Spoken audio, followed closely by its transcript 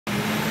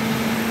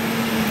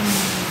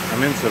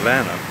I'm in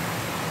Savannah,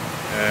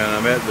 and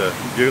I'm at the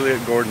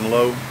Juliette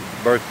Gordon-Low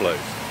birthplace.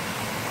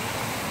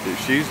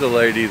 She's the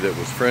lady that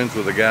was friends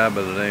with a guy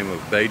by the name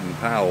of Baden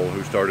Powell,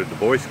 who started the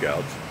Boy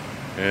Scouts.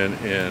 And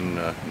in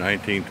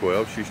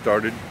 1912, she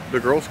started the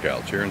Girl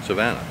Scouts here in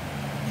Savannah.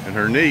 And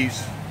her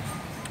niece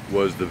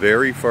was the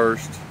very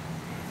first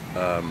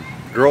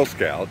Girl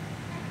Scout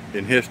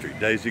in history,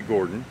 Daisy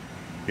Gordon,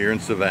 here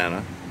in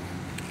Savannah.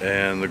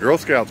 And the Girl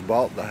Scouts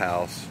bought the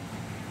house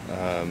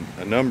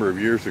a number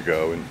of years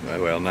ago, in,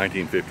 well,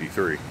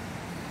 1953.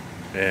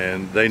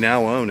 And they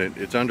now own it.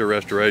 It's under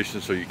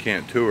restoration, so you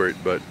can't tour it,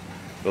 but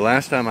the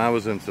last time I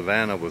was in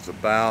Savannah was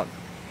about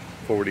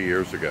 40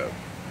 years ago.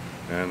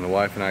 And the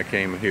wife and I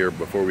came here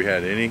before we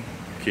had any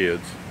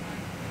kids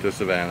to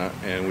Savannah,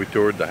 and we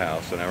toured the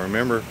house. And I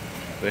remember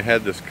they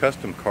had this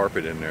custom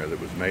carpet in there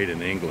that was made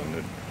in England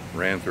that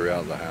ran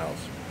throughout the house.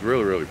 It's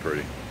really, really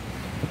pretty.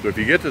 So if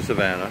you get to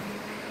Savannah,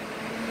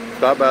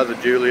 stop by the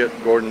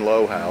Juliette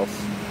Gordon-Low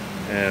house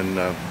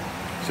and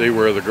see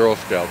where the Girl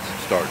Scouts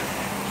started.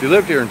 She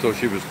lived here until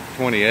she was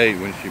 28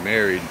 when she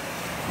married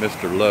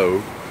Mr.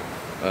 Lowe.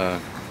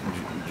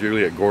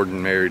 Juliette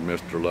Gordon married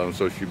Mr. Lowe,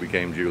 so she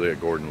became Juliette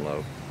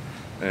Gordon-Low.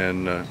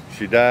 And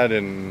she died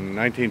in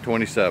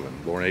 1927,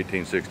 born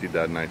 1860,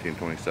 died in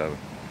 1927.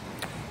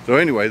 So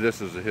anyway, this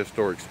is a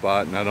historic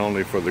spot, not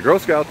only for the Girl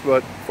Scouts,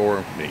 but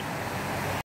for me.